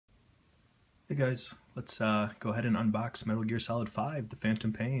Hey guys, let's go ahead and unbox Metal Gear Solid 5, The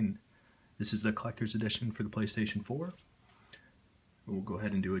Phantom Pain. This is the collector's edition for the PlayStation 4. We'll go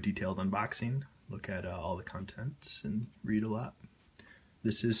ahead and do a detailed unboxing, look at all the contents, and read a lot.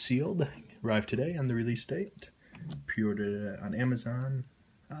 This is sealed, arrived today on the release date. Pre-ordered it on Amazon.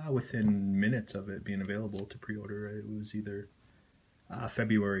 Within minutes of it being available to pre-order, it was either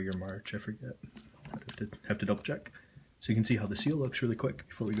February or March, I forget. I'd have to double check. So you can see how the seal looks really quick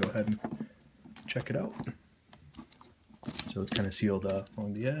before we go ahead and check it out. So it's kind of sealed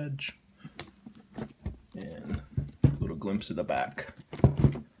along the edge, and a little glimpse of the back.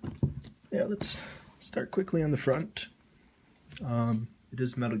 Yeah, let's start quickly on the front. It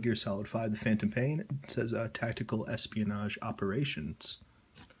is Metal Gear Solid 5, The Phantom Pain. It says Tactical Espionage Operations.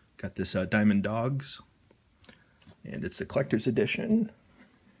 Got this Diamond Dogs, and it's the collector's edition.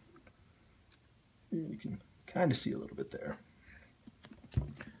 You can kind of see a little bit there.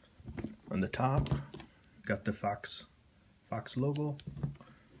 On the top, got the Fox logo.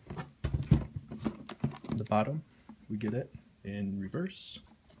 On the bottom, we get it in reverse,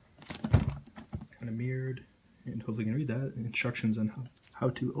 kind of mirrored, and hopefully you can read that. Instructions on how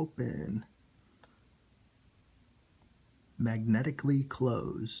to open. Magnetically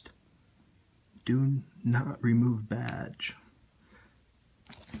closed. Do not remove badge.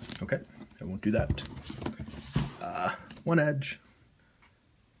 Okay, I won't do that. One edge.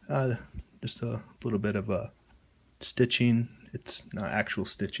 Just a little bit of stitching. It's not actual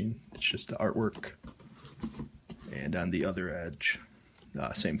stitching, it's just the artwork. And on the other edge,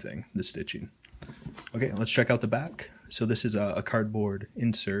 same thing, the stitching. Okay, let's check out the back. So this is a cardboard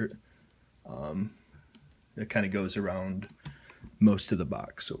insert. It kind of goes around most of the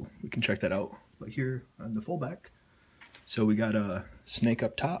box, so we can check that out. But here on the full back, so we got a snake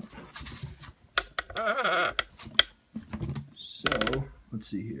up top. So let's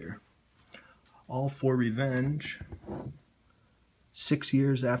see here. All for revenge. 6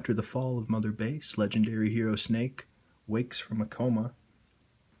 years after the fall of Mother Base, legendary hero Snake wakes from a coma.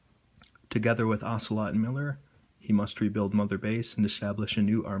 Together with Ocelot and Miller, he must rebuild Mother Base and establish a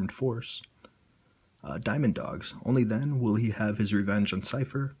new armed force. Diamond Dogs. Only then will he have his revenge on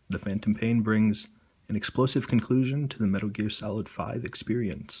Cypher. The Phantom Pain brings an explosive conclusion to the Metal Gear Solid 5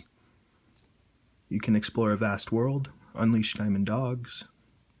 experience. You can explore a vast world, unleash Diamond Dogs,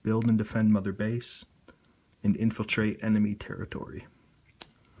 build and defend Mother Base, and infiltrate enemy territory.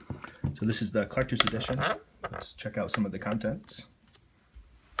 So this is the collector's edition. Let's check out some of the contents.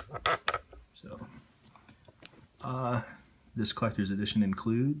 So, this collector's edition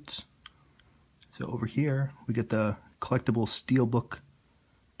includes, so over here we get the collectible steelbook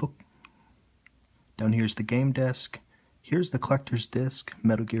book. Down here's the game disc. Here's the collector's disc,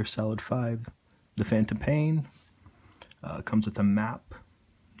 Metal Gear Solid 5, The Phantom Pain. Comes with a map.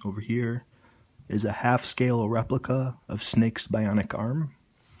 Over here is a half-scale replica of Snake's bionic arm.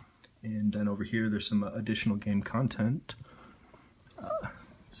 And then over here there's some additional game content.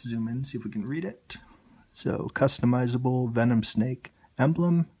 Zoom in, see if we can read it. So, customizable Venom Snake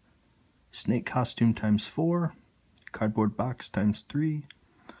emblem, Snake costume ×4, cardboard box ×3,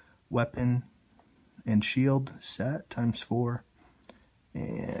 weapon and shield set ×4,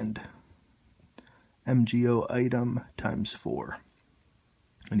 and MGO item ×4.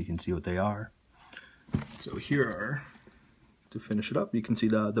 And you can see what they are. So here are, to finish it up, you can see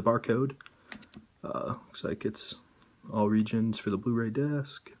the barcode. Looks like it's all regions for the Blu-ray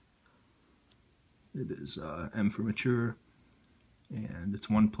disc. It is M for mature, and it's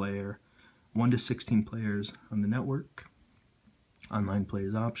 1 player, 1 to 16 players on the network. Online play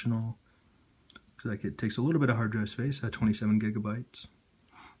is optional. Looks like it takes a little bit of hard drive space, 27 gigabytes,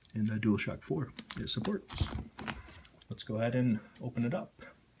 and DualShock 4 it supports. Let's go ahead and open it up.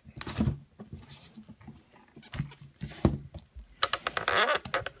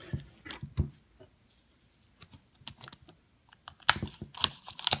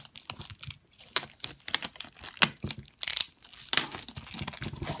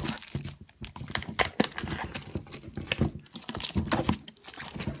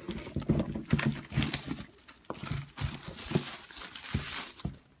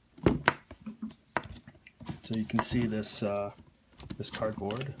 So you can see this this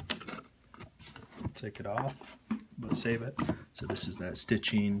cardboard. Take it off, but save it. So this is that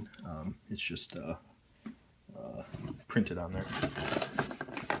stitching. It's just printed on there.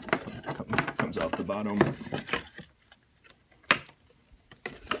 Comes off the bottom.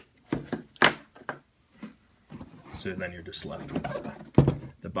 So then you're just left with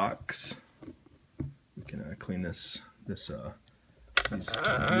the box. We can clean these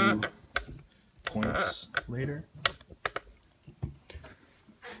blue points later.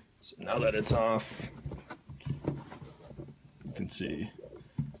 So now that it's off, you can see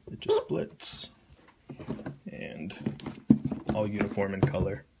it just splits and all uniform in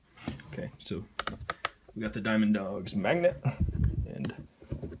color. Okay, so we got the Diamond Dogs magnet, and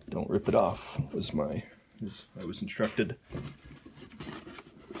don't rip it off as I was instructed.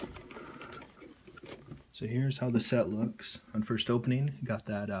 So here's how the set looks on first opening. You got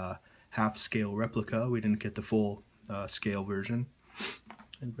that half scale replica. We didn't get the full scale version.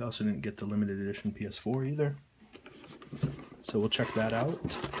 And we also didn't get the limited edition PS4 either. So we'll check that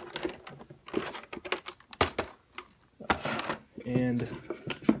out. And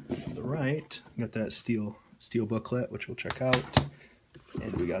on the right, we got that steel booklet, which we'll check out.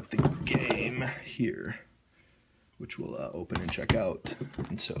 And we got the game here, which we'll open and check out.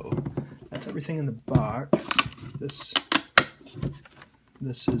 And so that's everything in the box. This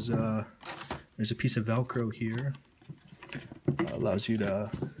is there's a piece of Velcro here. Allows you to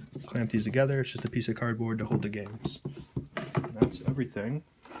clamp these together. It's just a piece of cardboard to hold the games. And that's everything.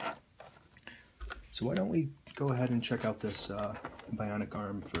 So why don't we go ahead and check out this bionic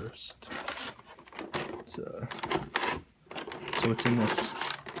arm first. So it's in this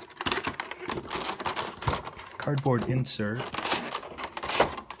cardboard insert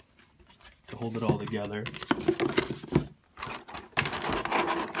to hold it all together.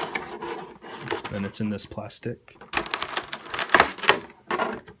 Then it's in this plastic.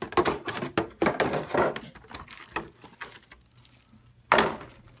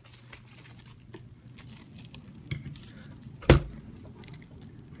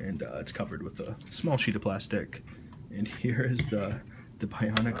 And it's covered with a small sheet of plastic. And here is the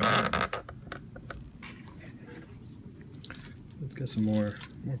bionic arm. It's got some more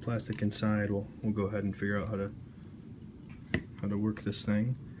plastic inside. We'll go ahead and figure out how to work this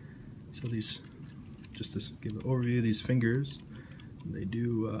thing. So these, just to give an overview, these fingers, they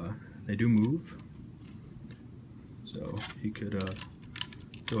do move. So you could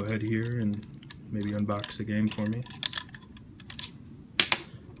go ahead here and maybe unbox the game for me.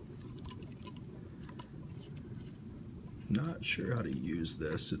 Not sure how to use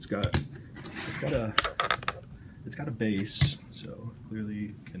this. It's got a base, so clearly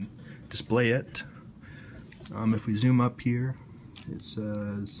you can display it. If we zoom up here, it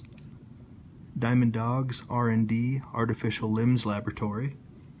says Diamond Dogs R&D Artificial Limbs Laboratory.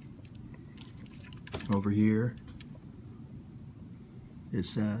 Over here it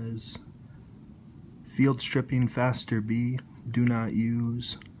says field stripping faster B, do not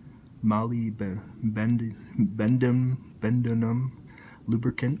use molybdenum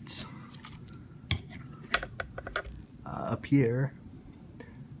lubricants. Up here,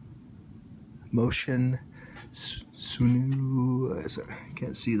 motion sunu, I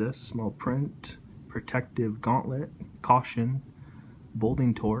can't see this, small print, protective gauntlet, caution,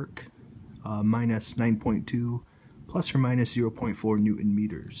 bolting torque, minus 9.2, plus or minus 0.4 Newton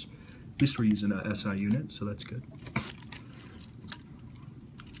meters. At least we're using a SI unit, so that's good.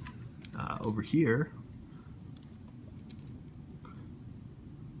 Over here,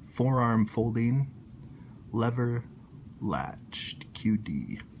 forearm folding, lever latched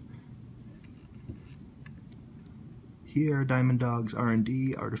QD. Here, Diamond Dogs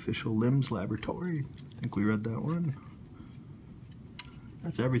R&D Artificial Limbs Laboratory. I think we read that one.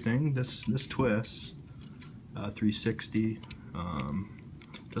 That's everything. This twists 360.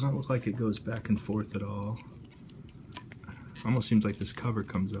 Doesn't look like it goes back and forth at all. Almost seems like this cover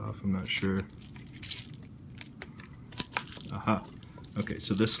comes off. I'm not sure. Aha. Okay,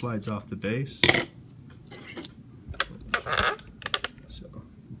 so this slides off the base. So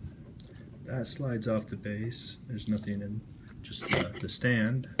that slides off the base. There's nothing in just the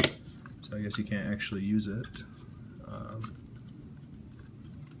stand. So I guess you can't actually use it.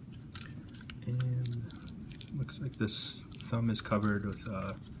 And looks like this thumb is covered with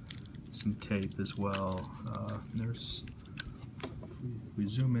some tape as well. There's, if we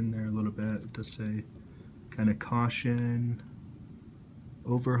zoom in there a little bit, it does say kind of caution,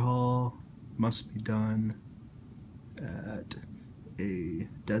 overhaul must be done at a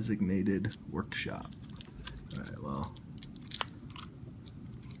designated workshop. Alright, well,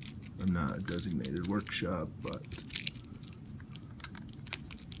 I'm not a designated workshop, but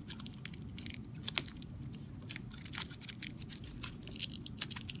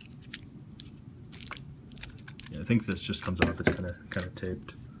yeah, I think this just comes off. It's kind of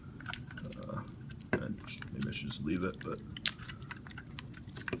taped. Maybe I should just leave it, but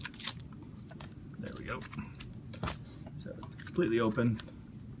there we go. So it's completely open.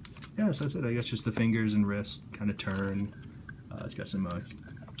 Yeah, so that's it. I guess just the fingers and wrist kind of turn. It's got some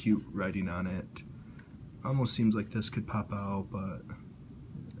cute writing on it. Almost seems like this could pop out, but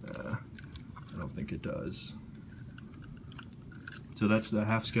think it does. So that's the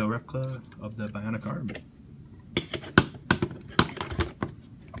half-scale replica of the bionic arm.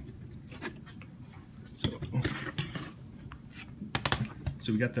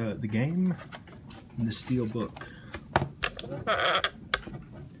 So we got the game and the steel book.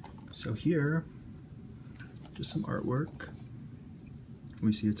 So here, just some artwork.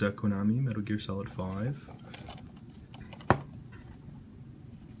 We see it's a Konami Metal Gear Solid 5.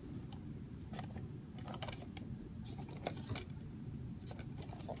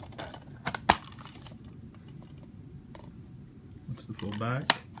 That's the full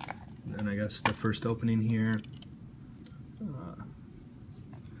back. And then I guess the first opening here.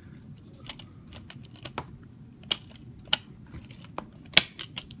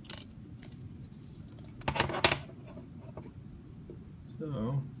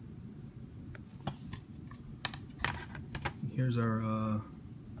 So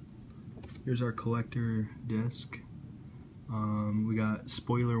here's our collector disc. We got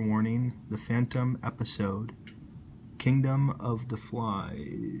spoiler warning: the Phantom episode, Kingdom of the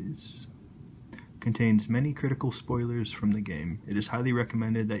Flies, contains many critical spoilers from the game. It is highly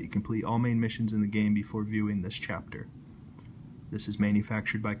recommended that you complete all main missions in the game before viewing this chapter. This is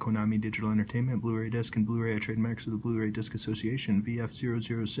manufactured by Konami Digital Entertainment, Blu-ray Disc, and Blu-ray at trademarks of the Blu-ray Disc Association,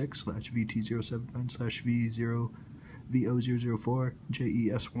 VF006/VT079/V0VO004,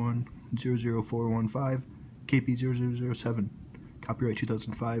 JES1 00415, KP0007. Copyright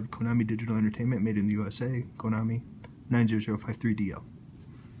 2005, Konami Digital Entertainment, made in the USA, Konami 90053DL.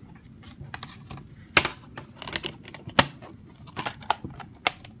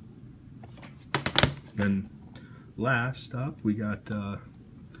 Then last up, we got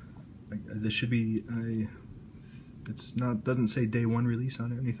this should be doesn't say day one release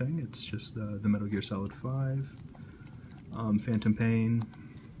on anything. It's just the Metal Gear Solid 5 Phantom Pain.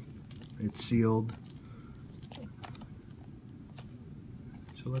 It's sealed.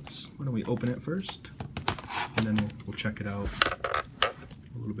 So why don't we open it first, and then we'll check it out a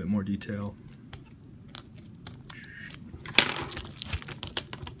little bit more detail.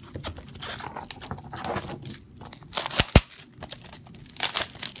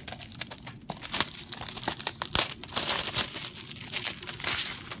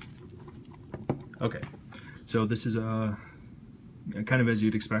 Okay, so this is kind of as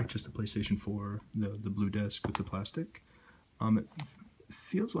you'd expect, just the PlayStation 4, the blue disc with the plastic. It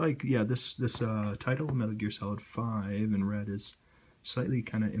feels like, yeah, this title, Metal Gear Solid 5 in red, is slightly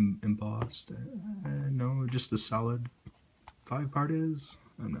kind of embossed. No, just the solid 5 part is?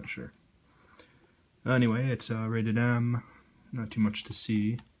 I'm not sure. Anyway, it's rated M, not too much to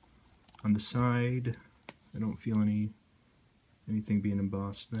see. On the side, I don't feel anything being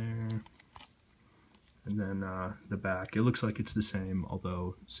embossed there. And then the back, it looks like it's the same,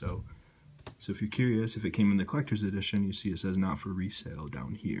 although, so if you're curious, if it came in the collector's edition, you see it says not for resale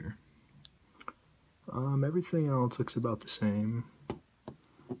down here. Everything else looks about the same.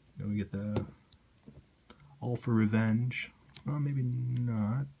 Then we get the All for Revenge. Well, maybe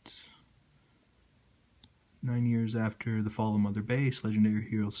not. 9 years after the fall of Mother Base, legendary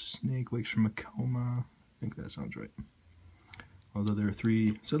hero Snake wakes from a coma. I think that sounds right. Although there are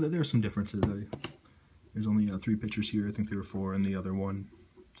 3, so there are some differences. There's only 3 pictures here. I think there were 4 in the other one.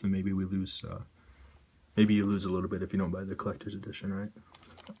 So maybe we lose, maybe you lose a little bit if you don't buy the collector's edition, right?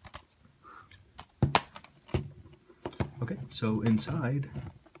 Okay, so inside,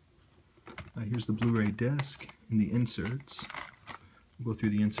 here's the Blu-ray disc and the inserts. We'll go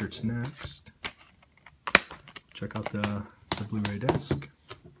through the inserts next. Check out the Blu-ray disc.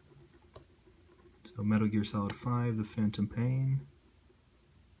 So Metal Gear Solid 5, The Phantom Pain.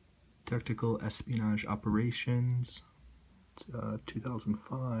 Tactical Espionage Operations. It's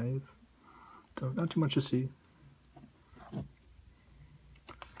 2005. So not too much to see.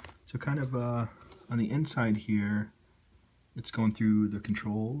 So kind of on the inside here, it's going through the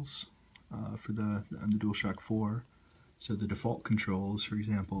controls for the DualShock 4. So the default controls, for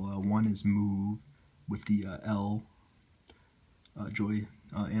example, one is move with the L joy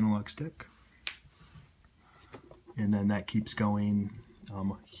analog stick, and then that keeps going.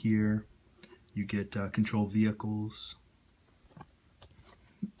 Here you get control vehicles.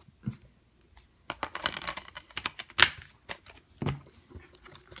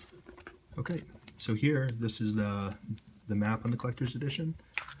 Okay, so here, this is the map on the collector's edition,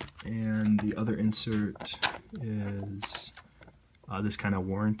 and the other insert is this kind of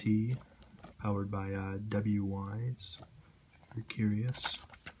warranty powered by W-Wise, if you're curious.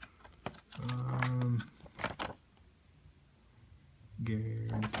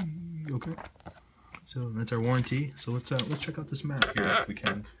 Guarantee, okay. So that's our warranty. So let's check out this map here if we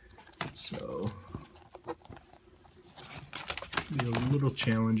can. So Be a little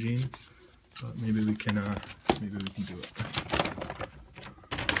challenging, but maybe we can do it.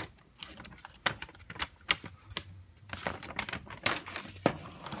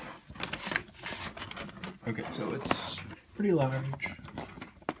 Okay, so it's pretty large.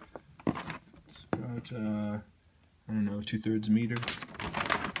 It's about I don't know, 2/3 meter.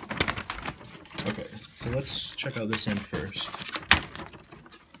 Okay, so let's check out this end first.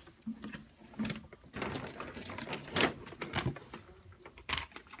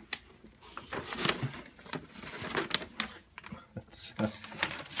 That's a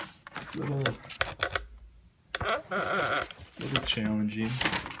little challenging.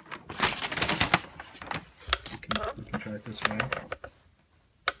 We can try it this way.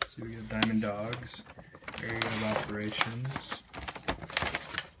 So we got Diamond Dogs, area of operations.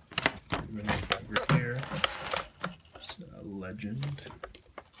 Over here, it's a legend.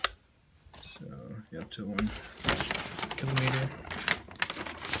 So up to 1 kilometer.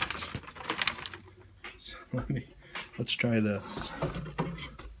 So let's try this.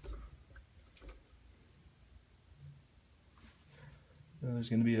 There's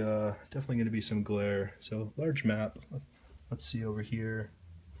going to be definitely going to be some glare. So large map. Let's see over here.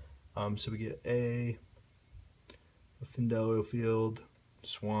 So we get a Findell oil field,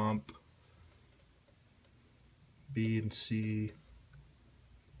 swamp. B and C.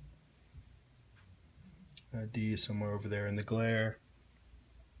 D is somewhere over there in the glare.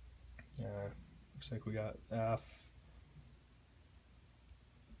 Looks like we got F.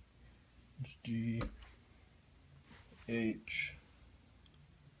 G. H.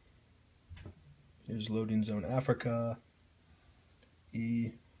 Here's loading zone Africa.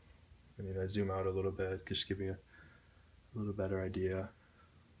 E. I mean, I zoom out a little bit, just give you a little better idea.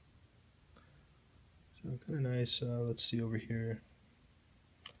 So kind of nice. Let's see over here.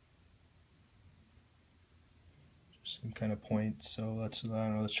 Just some kind of points. So let's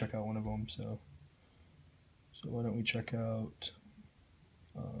check out one of them. So why don't we check out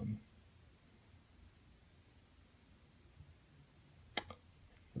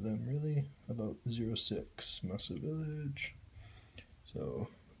them really about 06 Massa Village. So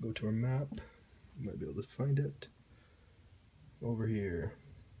go to our map. You might be able to find it over here.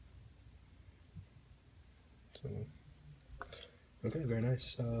 So, okay, very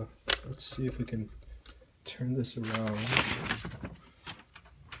nice. Let's see if we can turn this around.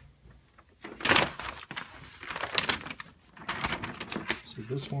 So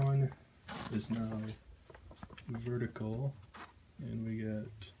this one is now vertical, and we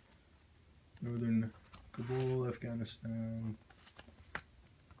get Northern Kabul, Afghanistan,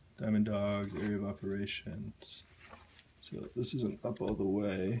 Diamond Dogs, area of operations. So this isn't up all the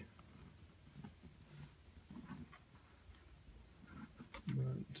way.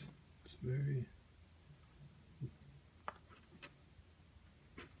 But it's very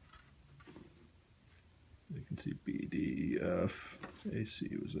you can see B, D, F, A,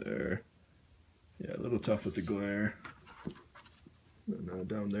 C was there. Yeah, a little tough with the glare. And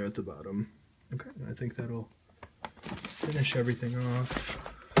down there at the bottom. Okay, I think that'll finish everything off.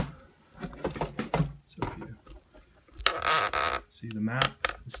 So if you see the map,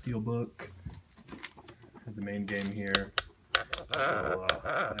 the steel book, have the main game here.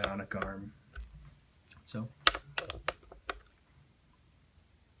 Ionic arm. So